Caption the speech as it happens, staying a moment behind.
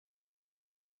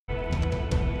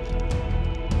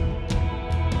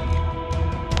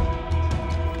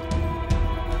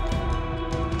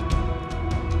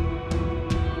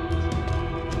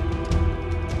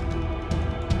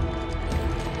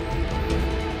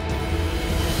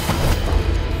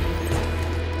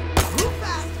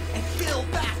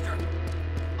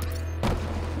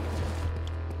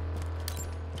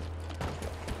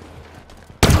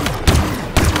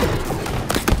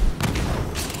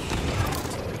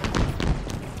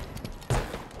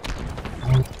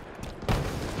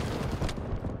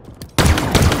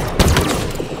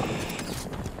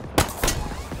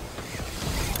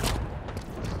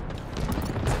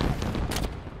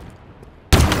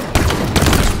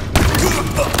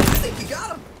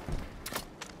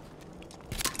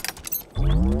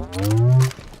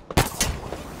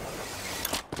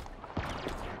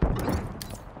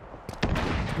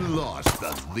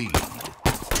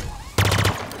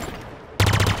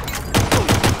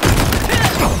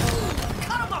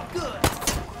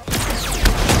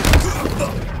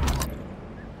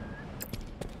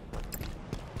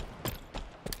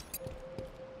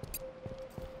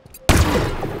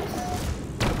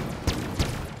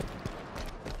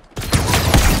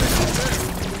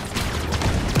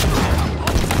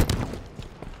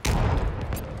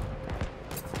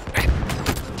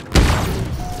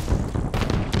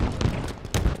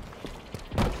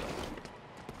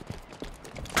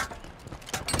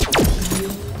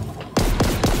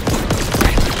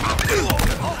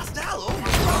Hostile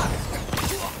overrun!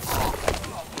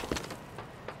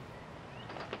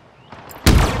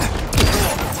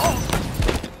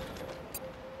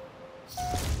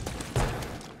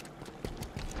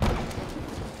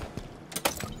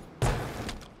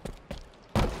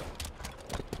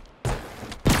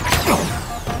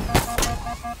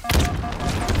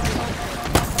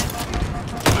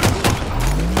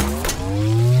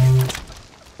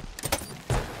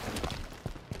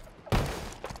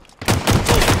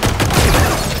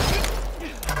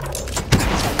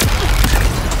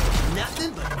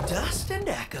 Nothing but dust and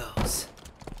echoes.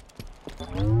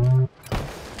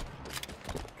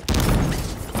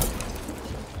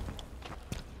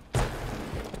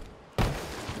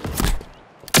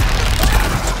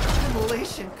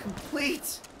 Demolition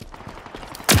complete.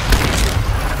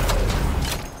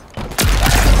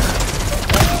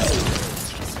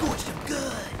 Scorched him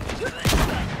good.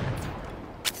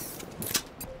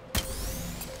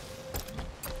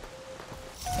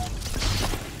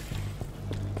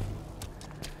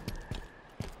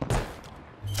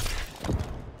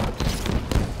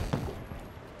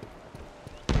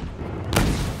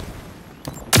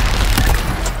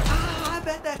 I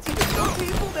bet that's even more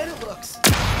painful than it looks.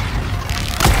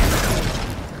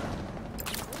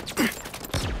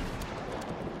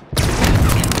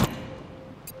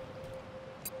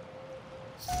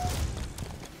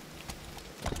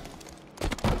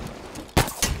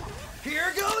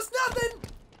 Here goes nothing!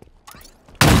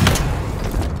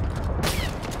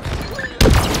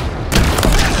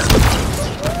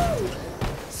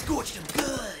 Scorched him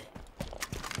good.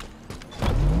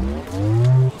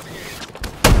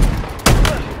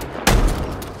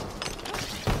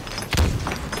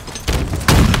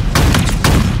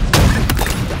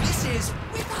 This is,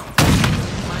 without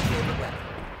my favorite weapon.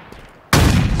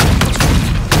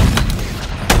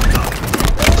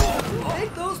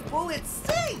 Make those bullets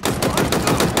sing!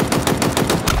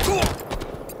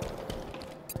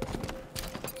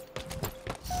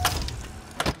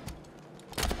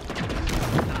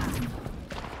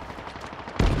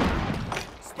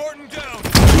 Spartan down!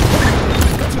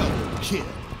 Double kill.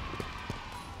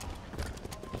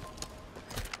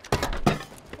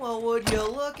 Well, would you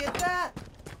look at that?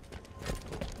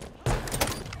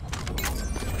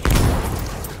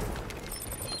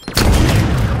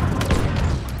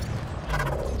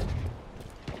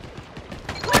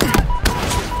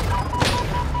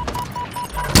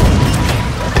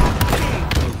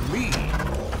 The lead.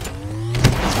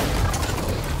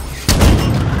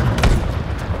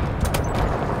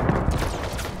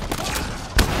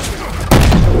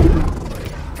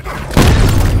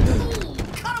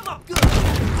 Cut him up good!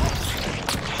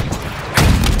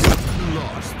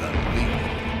 Lost the lead.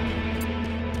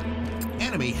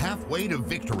 Enemy halfway to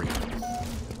victory.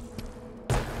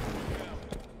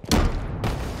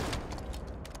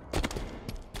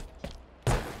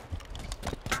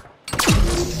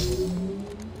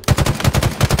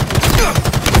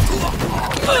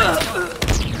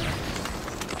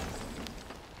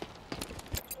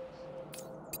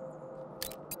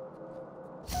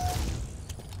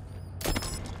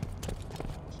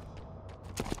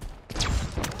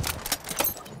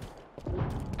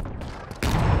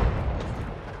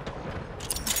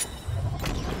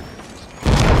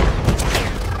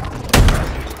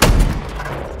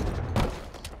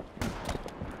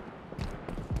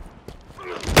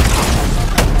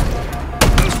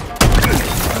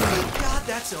 God,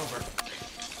 that's over.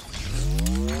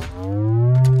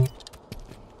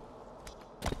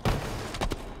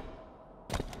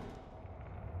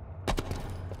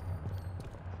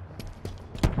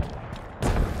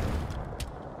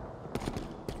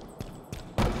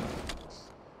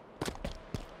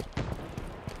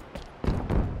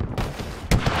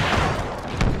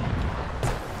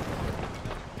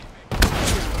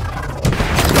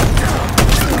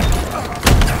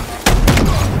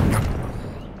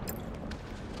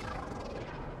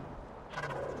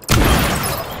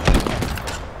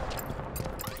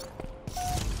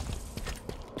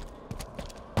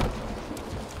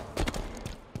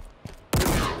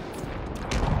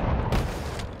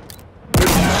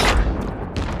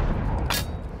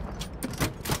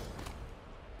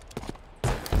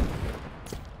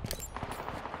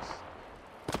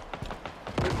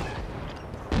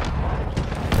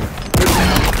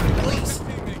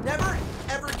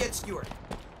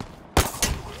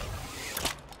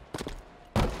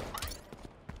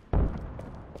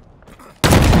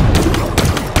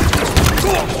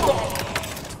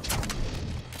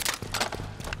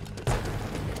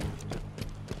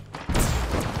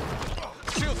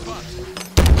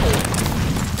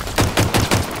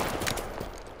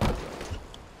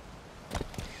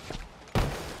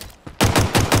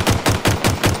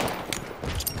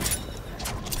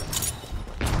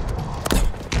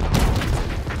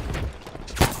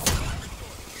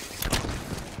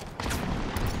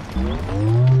 I've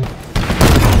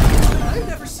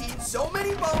never seen so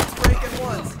many bones break at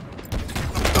once.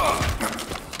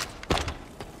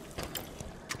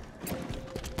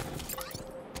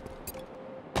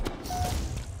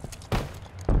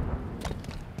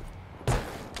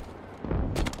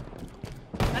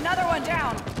 Another one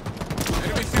down.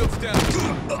 Enemy field's down.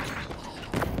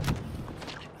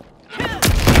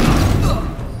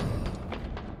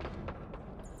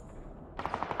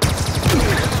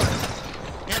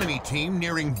 Enemy team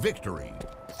nearing victory.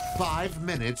 5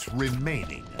 minutes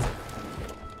remaining.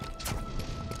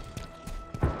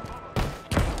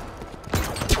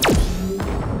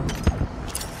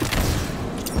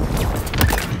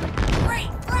 Great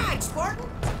frag, Spartan!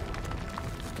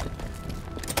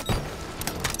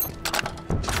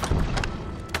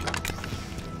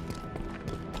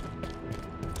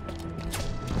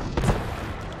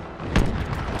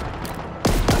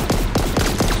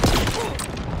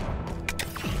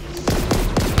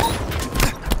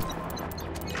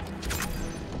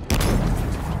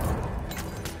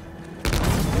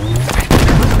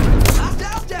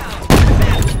 Hostiles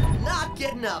down! Not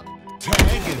getting up.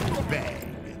 Tag and bag.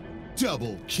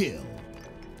 Double kill.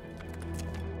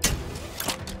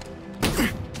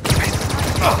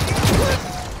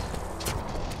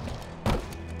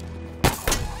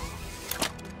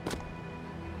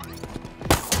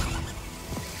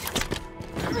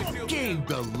 Gained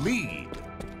the lead.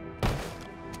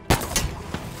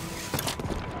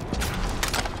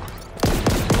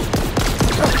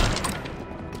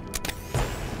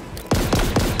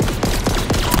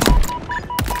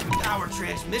 Power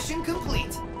transmission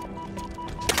complete.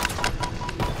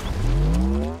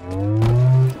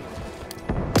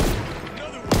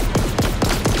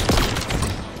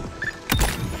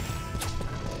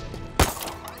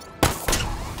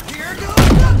 Here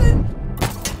goes nothing.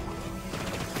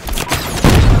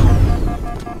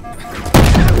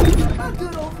 A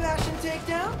good old-fashioned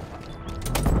takedown.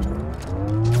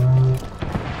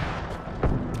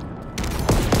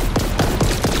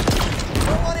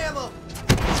 Low on ammo.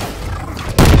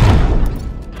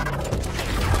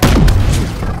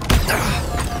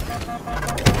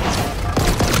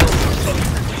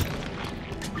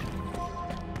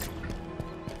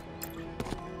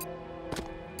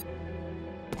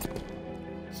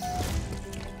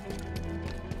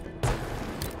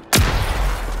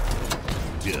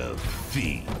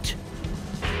 Defeat.